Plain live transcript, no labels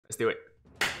Let's do it.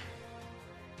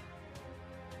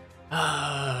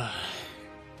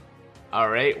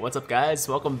 Alright, what's up guys?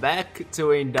 Welcome back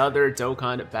to another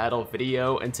Dokkan battle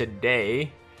video, and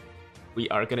today we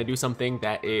are gonna do something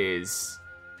that is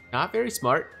not very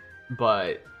smart,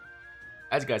 but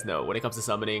as you guys know, when it comes to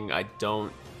summoning, I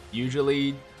don't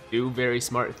usually do very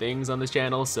smart things on this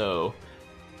channel, so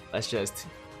let's just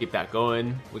keep that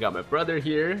going. We got my brother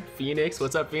here, Phoenix.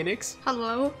 What's up, Phoenix?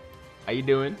 Hello. How you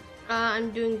doing?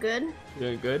 I'm doing good.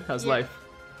 Doing good? How's life?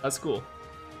 How's school?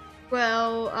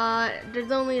 Well,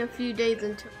 there's only a few days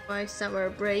until my summer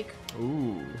break.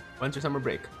 Ooh, when's your summer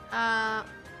break? I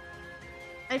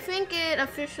think it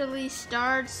officially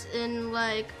starts in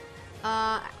like,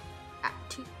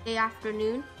 Tuesday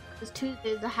afternoon. Because Tuesday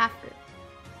is a half day.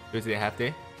 Tuesday half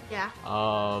day? Yeah.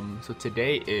 So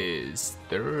today is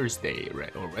Thursday,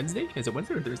 right? Or Wednesday? Is it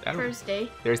Wednesday or Thursday? I don't know. Thursday.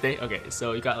 Thursday? Okay,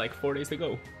 so you got like 4 days to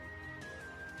go.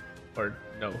 Or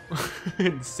no,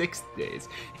 6 days.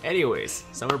 Anyways,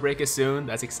 summer break is soon.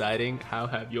 That's exciting. How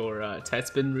have your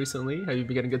tests been recently? Have you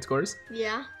been getting good scores?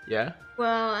 Yeah. Yeah?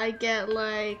 Well, I get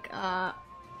like,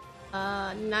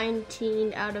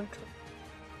 19 out of 20.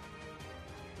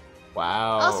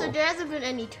 Wow. Also, there hasn't been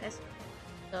any tests.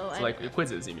 So like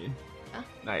quizzes, you mean? Yeah.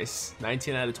 Nice.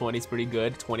 19 out of 20 is pretty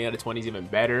good. 20 out of 20 is even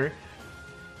better.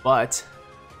 But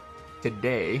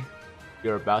today,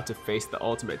 you're about to face the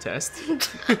ultimate test.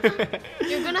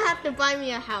 You're gonna have to buy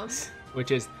me a house.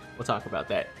 Which is, we'll talk about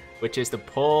that, which is to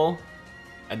pull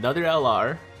another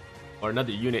LR, or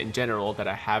another unit in general that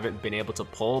I haven't been able to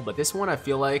pull, but this one I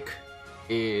feel like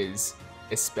is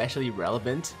especially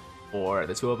relevant for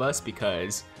the two of us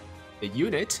because the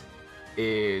unit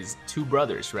is two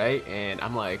brothers, right? And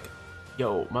I'm like,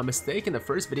 yo, my mistake in the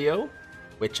first video,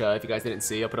 which if you guys didn't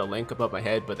see, I'll put a link above my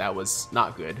head, but that was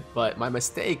not good. But my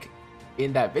mistake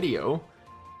in that video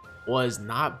was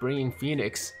not bringing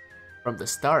Phoenix from the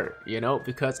start, you know,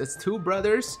 because it's two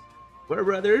brothers. We're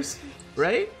brothers,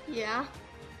 right? Yeah.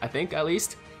 I think, at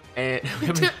least. And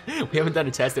we haven't done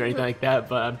a test or anything like that,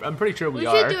 but I'm pretty sure we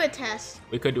are. We should do a test.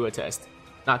 We could do a test.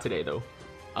 Not today, though.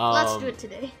 Let's do it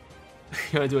today.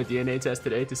 You want to do a DNA test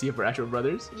today to see if we're actual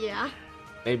brothers? Yeah.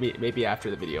 Maybe after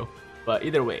the video. But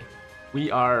either way,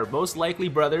 we are most likely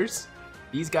brothers.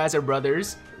 These guys are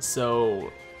brothers,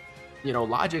 so you know,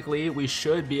 logically, we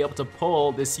should be able to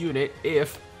pull this unit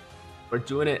if we're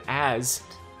doing it as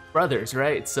brothers,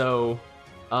 right? So,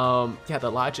 yeah,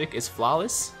 the logic is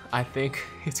flawless. I think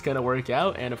it's gonna work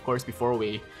out. And of course, before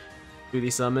we do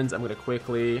these summons, I'm gonna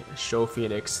quickly show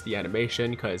Phoenix the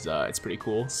animation because it's pretty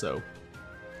cool. So,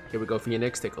 here we go,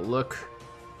 Phoenix. Take a look.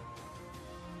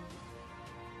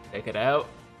 Check it out.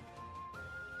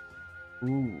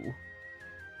 Ooh.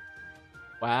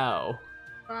 Wow.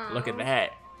 Wow. Look at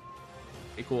that.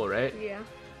 Pretty cool, right? Yeah.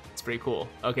 It's pretty cool.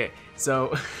 Okay,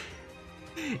 so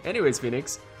anyways,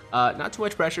 Phoenix, not too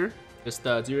much pressure. Just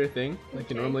do your thing like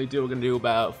you normally do. We're gonna do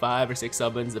about 5 or 6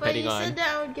 summons depending on. But you said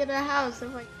that I would get a house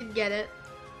if I could get it.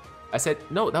 I said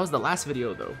no. That was the last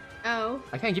video though. Oh.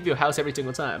 I can't give you a house every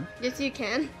single time. Yes, you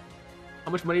can.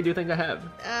 How much money do you think I have?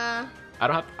 I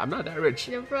don't have. I'm not that rich.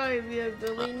 You'll probably be a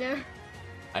billionaire.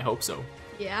 I hope so.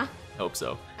 Yeah. Hope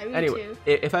so. Me Anyway, too.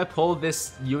 if I pull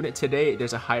this unit today,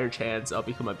 there's a higher chance I'll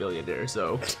become a billionaire.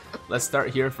 So let's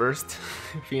start here first.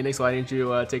 Phoenix, why didn't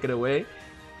you take it away?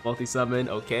 Multi-summon.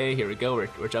 Okay, here we go.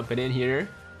 We're jumping in here.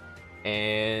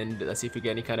 And let's see if we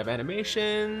get any kind of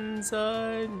animations.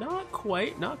 Not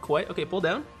quite. Okay, pull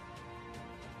down.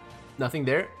 Nothing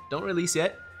there. Don't release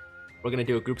yet. We're going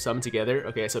to do a group summon together.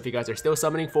 Okay, so if you guys are still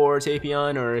summoning for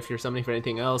Tapion, or if you're summoning for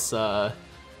anything else,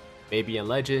 maybe in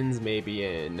Legends, maybe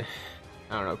in,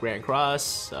 I don't know, Grand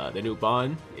Cross. The new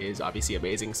Bond is obviously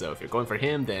amazing, so if you're going for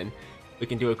him, then we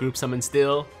can do a group summon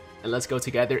still. And let's go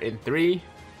together in 3,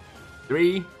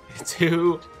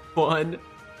 2, 1, let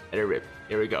it rip.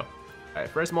 Here we go. Alright,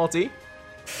 first multi.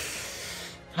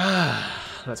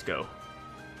 Let's go.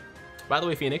 By the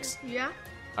way, Phoenix, Yeah.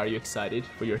 are you excited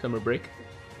for your summer break?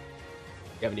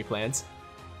 You have any plans?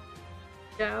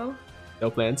 No. No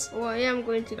plans? Well, I am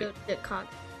going to go to the con.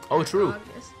 Oh, true.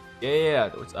 August. Yeah.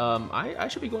 I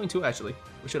should be going too, actually.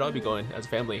 We should all be going as a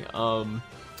family.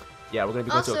 Yeah, we're gonna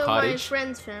be going to a Also, cottage. my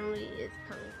friend's family is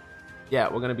coming. Yeah,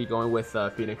 we're gonna be going with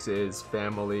Phoenix's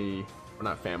family, or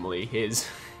not family, his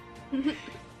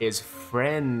his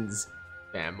friend's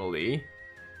family,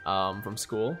 from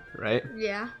school, right?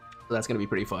 Yeah. So that's gonna be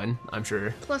pretty fun, I'm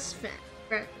sure. Plus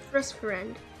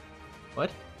friend.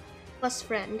 What? Plus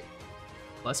friend.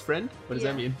 Plus friend? What does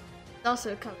that mean? It's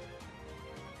also coming.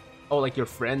 Oh, like your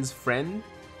friend's friend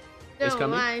is No,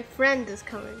 coming? my friend is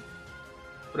coming.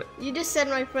 What? You just said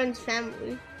my friend's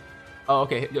family. Oh,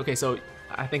 okay. Okay, so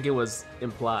I think it was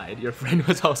implied. Your friend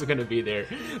was also gonna be there.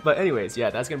 But anyways, yeah,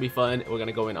 that's gonna be fun. We're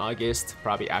gonna go in August,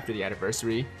 probably after the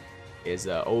anniversary is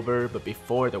over, but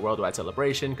before the worldwide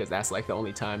celebration, because that's like the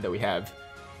only time that we have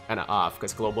kind of off,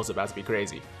 because global's about to be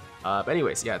crazy. But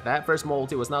anyways, yeah, that first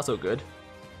multi was not so good,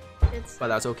 but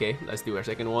that's okay. Let's do our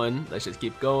second one. Let's just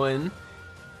keep going,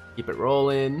 keep it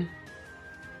rolling.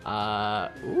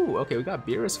 Ooh, okay, we got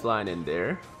Beerus flying in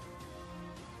there.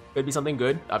 Could be something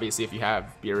good. Obviously, if you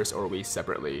have Beerus or Whis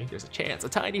separately, there's a chance, a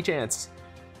tiny chance,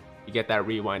 you get that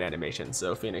rewind animation.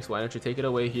 So Phoenix, why don't you take it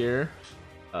away here?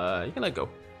 You can let go.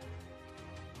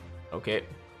 Okay,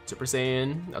 Super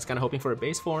Saiyan. I was kind of hoping for a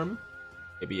base form,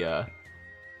 maybe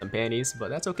some panties, but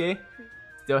that's okay.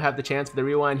 Still have the chance for the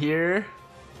rewind here.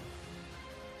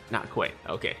 Not quite.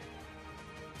 Okay.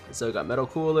 So we got Metal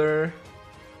Cooler.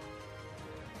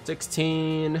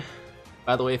 16.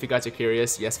 By the way, if you guys are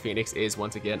curious, yes, Phoenix is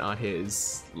once again on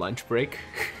his lunch break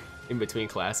in between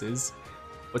classes.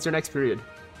 What's your next period?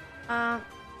 I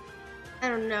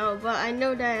don't know, but I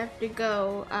know that I have to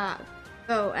go at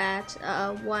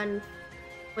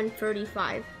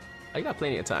 1:35. Oh, you got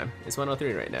plenty of time. It's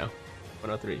 1:03 right now.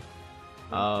 1:03.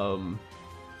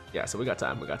 Yeah, so we got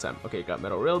time. We got time. Okay, got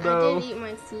Metal Rildo. I didn't eat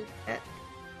my food yet.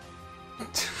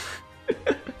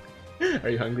 Are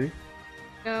you hungry?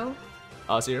 No.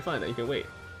 Oh, so you're fine. Then you can wait.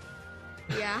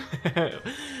 Yeah.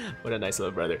 What a nice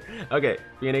little brother. Okay,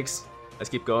 Phoenix. Let's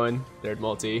keep going. Third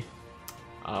multi.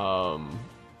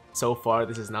 So far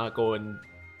this is not going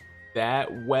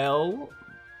that well,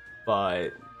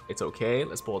 but it's okay.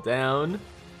 Let's pull down.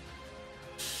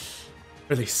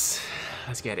 Release.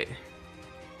 Let's get it.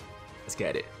 Let's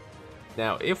get it.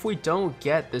 Now, if we don't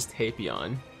get this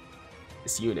Tapion,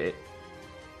 this unit,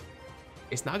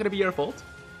 it's not gonna be your fault.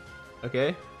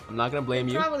 Okay? I'm not gonna blame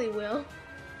you. Probably will.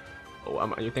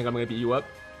 Oh, you think I'm gonna beat you up?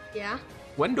 Yeah.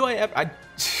 When do I ever?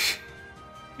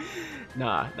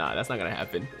 Nah, that's not gonna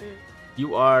happen.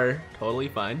 You are totally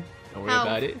fine. Don't worry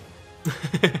about it.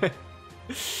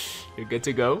 You're good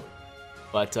to go.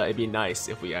 But it'd be nice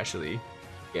if we actually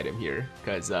get him here,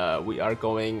 because we are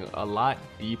going a lot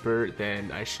deeper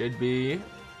than I should be.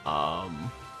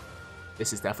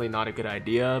 This is definitely not a good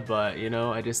idea, but you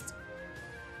know, I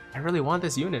really want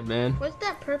this unit, man. What's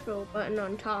that purple button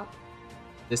on top?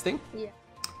 This thing? Yeah.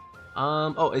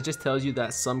 Oh, it just tells you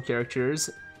that some characters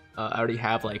already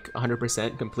have like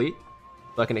 100% complete,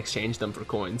 so I can exchange them for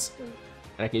coins,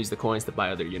 and I can use the coins to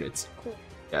buy other units. Cool.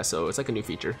 Yeah, so it's like a new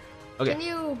feature. Okay. Can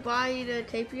you buy the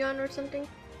Tapion or something?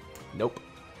 Nope.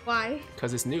 Why?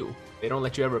 Because it's new. They don't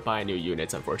let you ever buy new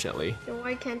units, unfortunately. Then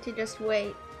why can't you just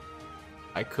wait?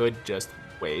 I could just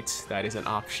wait. That is an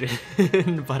option,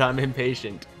 but I'm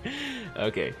impatient.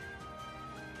 Okay. You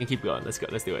can keep going. Let's go.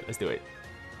 Let's do it. Let's do it.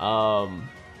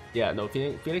 Yeah, no,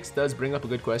 Phoenix does bring up a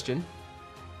good question.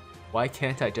 Why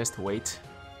can't I just wait?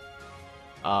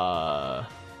 Yeah,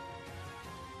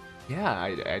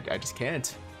 I just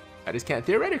can't. I just can't.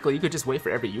 Theoretically, you could just wait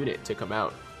for every unit to come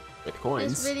out with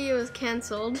coins. This video is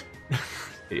cancelled.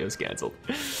 Video's cancelled.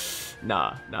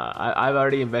 Nah. I've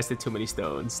already invested too many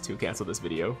stones to cancel this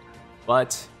video.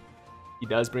 But he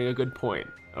does bring a good point.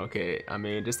 Okay, I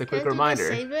mean, just a quick reminder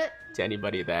save it? to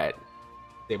anybody that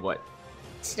save what?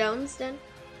 Stones then?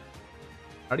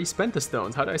 I already spent the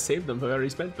stones. How did I save them if I already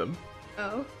spent them?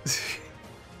 Oh.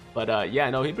 But yeah,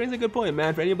 no, he brings a good point,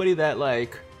 man. For anybody that,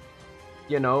 like,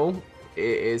 you know,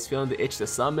 is feeling the itch to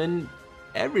summon,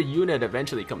 every unit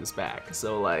eventually comes back.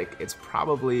 So like, it's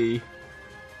probably,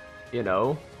 you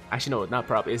know, actually no, not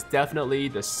probably, it's definitely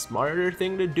the smarter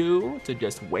thing to do to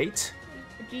just wait,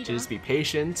 to just be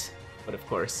patient. But of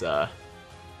course,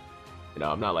 you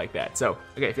know, I'm not like that. So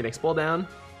okay, Phoenix, pull down.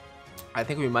 I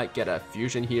think we might get a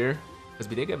fusion here, because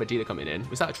we did get Vegeta coming in.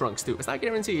 We saw Trunks too. It's not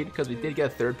guaranteed, because we did get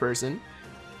a third person,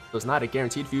 so it's not a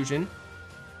guaranteed fusion.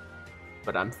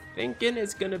 But I'm thinking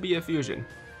it's gonna be a fusion.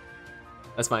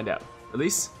 Let's find out.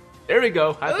 Release. There we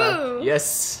go. High five.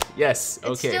 Yes. Yes.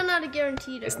 Okay. It's still not a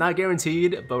guarantee though. It's not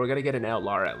guaranteed, but we're gonna get an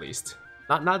LR at least.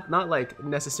 Not like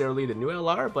necessarily the new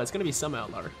LR, but it's gonna be some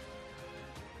LR.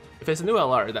 If it's a new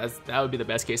LR, that would be the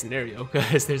best case scenario,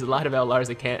 because there's a lot of LRs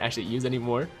that can't actually use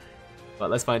anymore.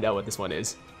 But let's find out what this one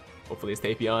is. Hopefully it's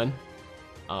Tapion.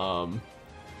 Don't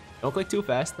click too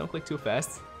fast. Don't click too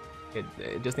fast.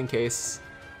 Just in case.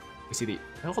 We see the.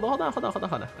 Hold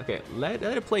on. Okay, let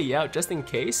it play out just in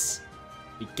case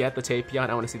we get the Tapion.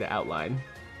 I want to see the outline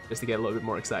just to get a little bit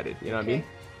more excited. You know what I mean?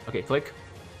 Okay, click.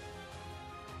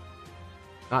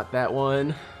 Not that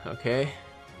one. Okay.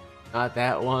 Not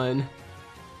that one.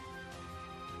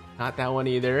 Not that one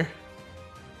either.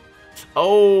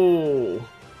 Oh!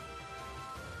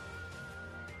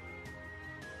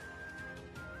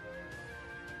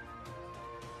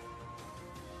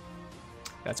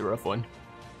 That's a rough one.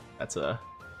 That's a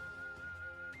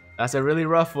really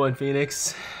rough one,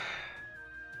 Phoenix.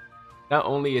 Not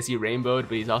only is he rainbowed,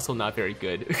 but he's also not very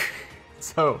good.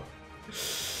 So,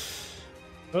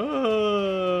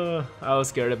 I was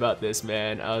scared about this,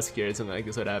 man. I was scared something like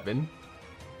this would happen.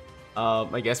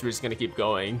 I guess we're just gonna keep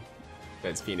going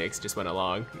because Phoenix just went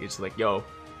along. He's just like, yo,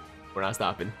 we're not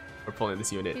stopping. We're pulling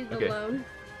this unit. He's okay. alone.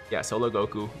 Yeah, solo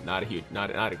Goku, not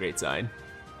a great sign.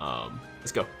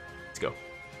 Let's go. Let's go.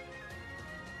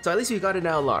 So at least we got an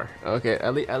LR. Okay,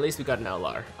 at least we got an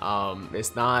LR.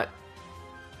 It's not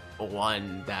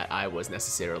one that I was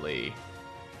necessarily,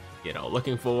 you know,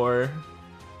 looking for.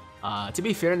 To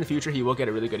be fair, in the future he will get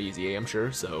a really good EZA, I'm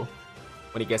sure. So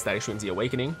when he gets that Extreme Z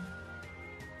Awakening,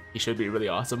 he should be really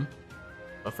awesome.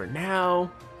 But for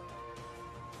now,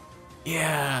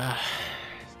 yeah,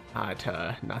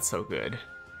 not so good.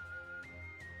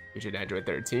 Fusion Android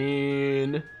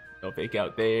 13. No fake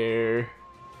out there.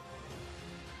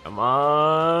 Come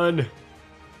on.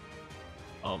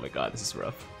 Oh my god, this is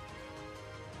rough.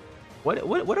 What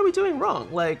are we doing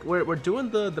wrong? Like we're doing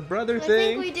the brother thing.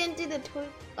 I think we didn't do the toilet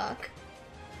luck.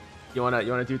 You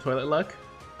wanna do toilet luck?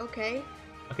 Okay.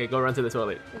 Okay, go run to the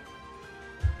toilet.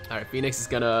 All right, Phoenix is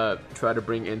gonna try to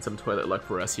bring in some toilet luck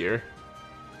for us here.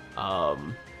 Yeah,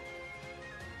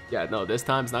 no, this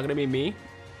time it's not gonna be me.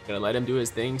 Gonna let him do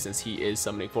his thing since he is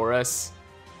summoning for us.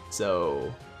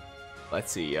 So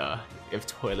let's see if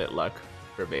toilet luck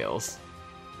prevails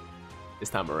this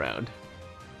time around.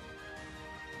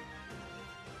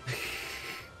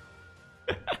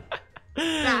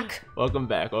 Back. Welcome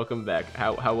back. Welcome back.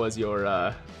 How was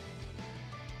your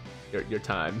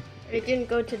time? I didn't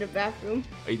go to the bathroom.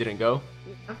 Oh, you didn't go?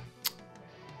 Yeah.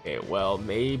 Okay, well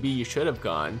maybe you should have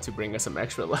gone to bring us some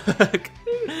extra luck.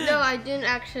 No, I didn't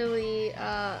actually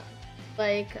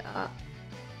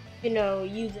you know,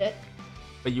 use it.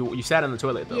 But you sat on the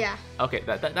toilet though. Yeah. Okay,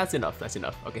 that's enough. That's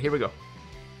enough. Okay, here we go.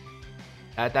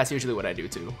 That's usually what I do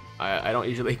too. I don't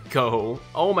usually go.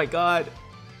 Oh my god.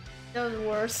 That was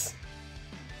worse.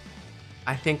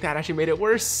 I think that actually made it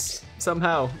worse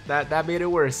somehow. That made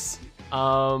it worse.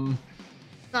 Sorry.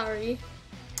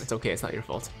 It's okay. It's not your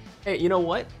fault. Hey, you know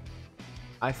what?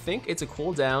 I think it's a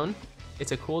cooldown.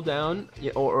 It's a cooldown,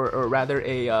 or rather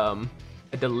a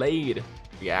delayed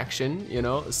reaction. You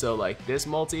know, so like this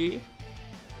multi,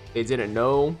 they didn't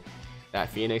know that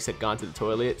Phoenix had gone to the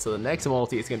toilet. So the next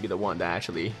multi is gonna be the one that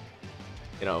actually,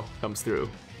 you know, comes through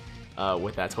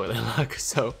with that toilet luck.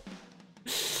 So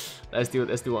let's do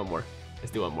one more. Let's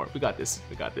do one more. We got this.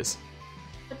 We got this.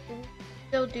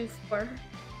 Still do 4.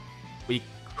 We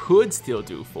could still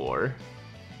do 4.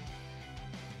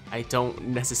 I don't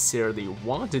necessarily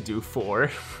want to do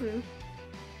 4.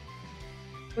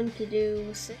 Want to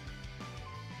do 6?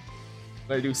 I'm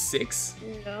gonna do 6?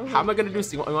 No. How am I gonna do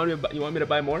 6? You want me to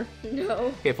buy more?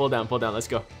 No. Okay, pull down, let's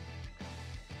go.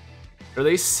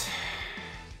 Release.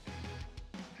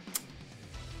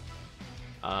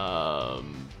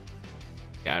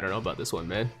 Yeah, I don't know about this one,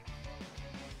 man.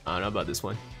 I don't know about this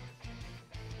one.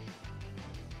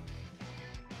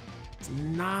 It's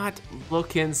not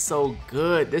looking so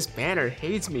good. This banner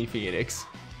hates me, Phoenix.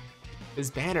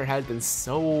 This banner has been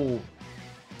so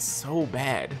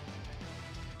bad. Like,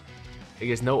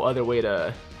 there's no other way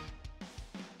to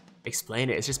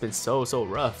explain it. It's just been so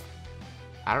rough.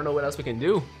 I don't know what else we can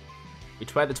do. We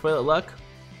tried the toilet luck.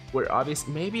 We're obvious.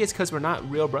 Maybe it's because we're not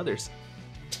real brothers.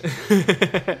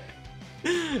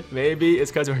 Maybe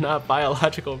it's because we're not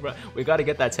biological. We gotta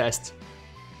get that test.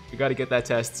 We gotta get that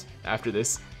test after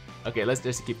this. Okay, let's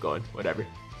just keep going. Whatever.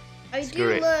 I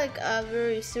do look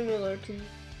very similar to you.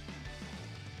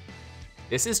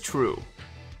 This is true.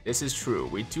 This is true.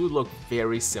 We do look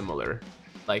very similar.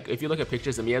 Like, if you look at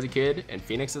pictures of me as a kid and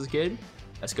Phoenix as a kid,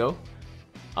 let's go.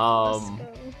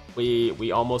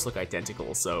 We almost look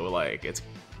identical. So like, it's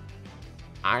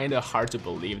kind of hard to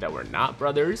believe that we're not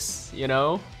brothers. You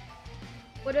know?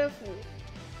 What if we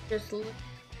just look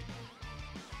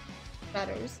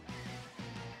brothers?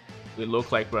 We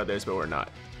look like brothers, but we're not.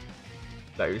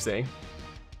 Is that what you're saying?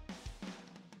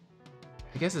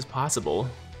 I guess it's possible.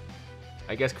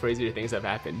 I guess crazier things have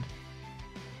happened.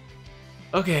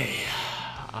 Okay.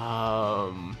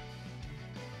 I'm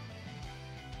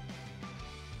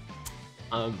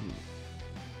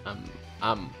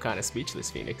kind of speechless,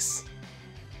 Phoenix.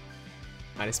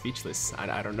 Kind of speechless.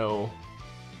 I don't know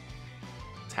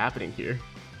what's happening here.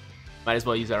 Might as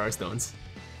well use our stones.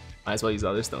 Might as well use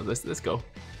other stones. Let's go.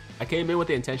 I came in with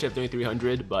the intention of doing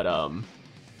 300, but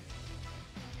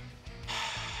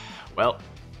well,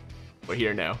 we're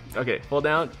here now. Okay, hold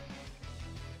down.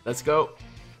 Let's go.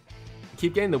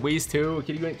 keep getting the Wheeze too,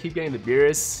 keep getting the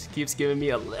Beerus, keeps giving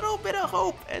me a little bit of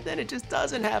hope, and then it just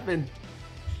doesn't happen.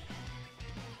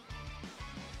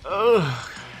 Ugh,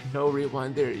 no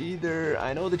rewind there either.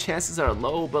 I know the chances are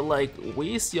low, but like,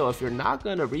 Wheeze, yo, if you're not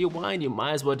gonna rewind, you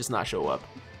might as well just not show up.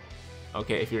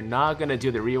 Okay, if you're not gonna do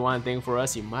the rewind thing for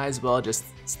us, you might as well just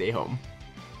stay home.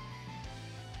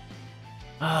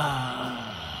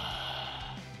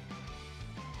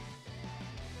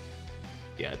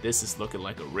 Yeah, this is looking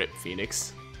like a rip,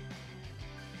 Phoenix.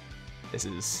 This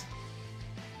is...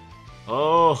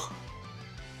 Oh!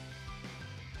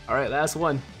 Alright, last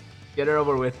one. Get it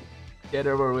over with. Get it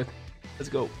over with. Let's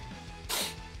go.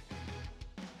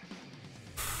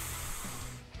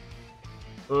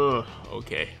 Ugh,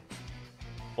 okay.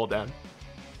 Hold down.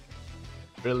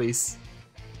 Release.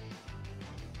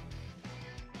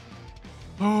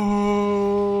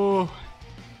 Oh!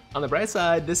 On the bright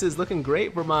side, this is looking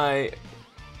great for my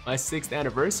 6th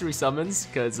anniversary summons,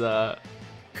 because,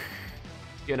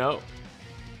 you know,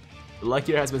 the luck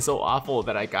year has been so awful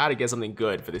that I gotta get something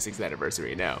good for the 6th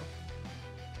anniversary now.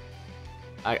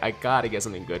 I gotta get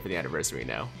something good for the anniversary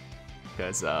now,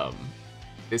 because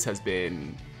this has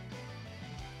been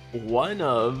one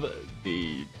of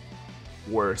the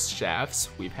worst shafts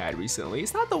we've had recently.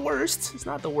 It's not the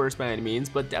worst by any means,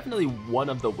 but definitely one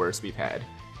of the worst we've had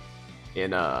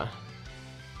in a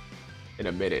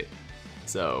minute.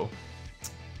 So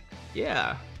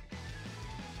yeah,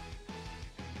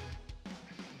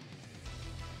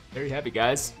 very happy,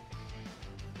 guys.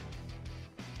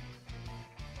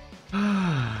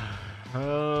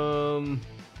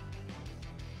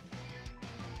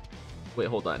 Wait,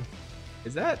 hold on.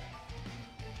 Is that...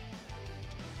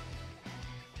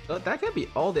 that can't be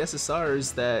all the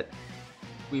SSRs that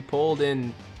we pulled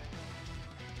in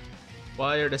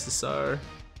Wired SSR.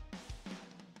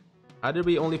 How did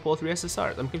we only pull 3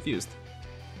 SSRs? I'm confused.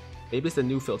 Maybe it's the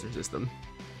new filter system.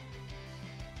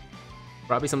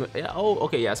 Probably something... Yeah, oh,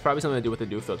 okay, yeah, it's probably something to do with the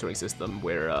new filtering system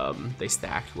where they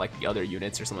stacked like the other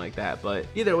units or something like that. But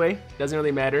either way, doesn't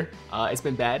really matter. It's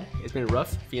been bad. It's been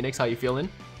rough. Phoenix, how you feeling?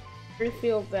 I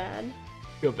feel bad.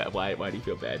 Feel bad? Why do you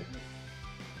feel bad?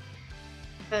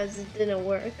 Because it didn't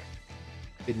work.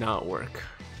 Did not work.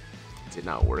 Did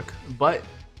not work. But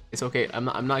it's okay.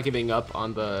 I'm not giving up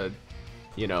on the,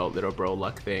 you know, little bro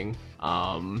luck thing.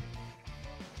 I'm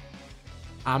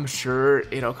sure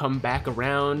it'll come back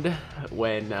around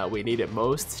when we need it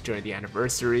most during the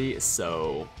anniversary.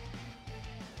 So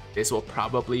this will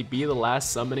probably be the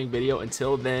last summoning video.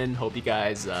 Until then, hope you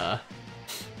guys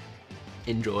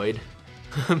enjoyed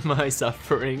my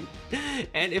suffering.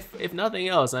 And if nothing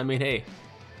else, I mean, hey,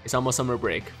 it's almost summer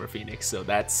break for Phoenix, so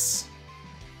that's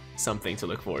something to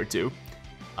look forward to.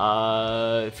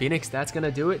 Phoenix, that's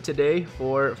gonna do it today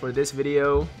for this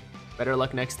video. Better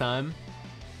luck next time.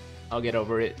 I'll get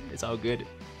over it. It's all good.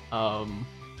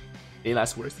 Any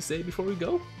last words to say before we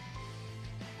go?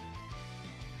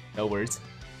 No words.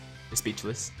 You're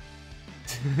speechless.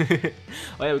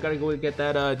 Oh yeah, we gotta go get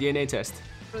that DNA test.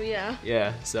 Oh yeah.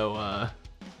 Yeah, so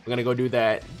we're gonna go do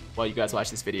that while you guys watch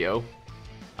this video.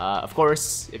 Of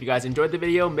course, if you guys enjoyed the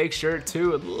video, make sure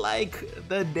to like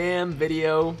the damn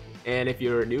video. And if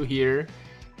you're new here,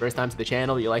 first time to the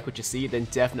channel, you like what you see, then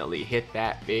definitely hit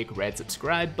that big red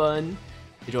subscribe button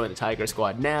to join the Tiger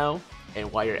Squad now.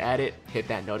 And while you're at it, hit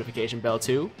that notification bell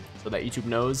too, so that YouTube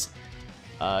knows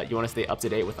you want to stay up to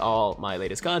date with all my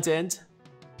latest content.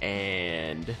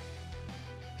 And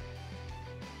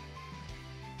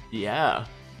yeah,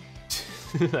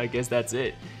 I guess that's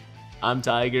it. I'm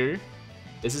Tiger.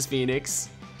 This is Phoenix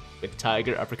with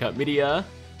Tiger Uppercut Media,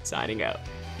 signing out.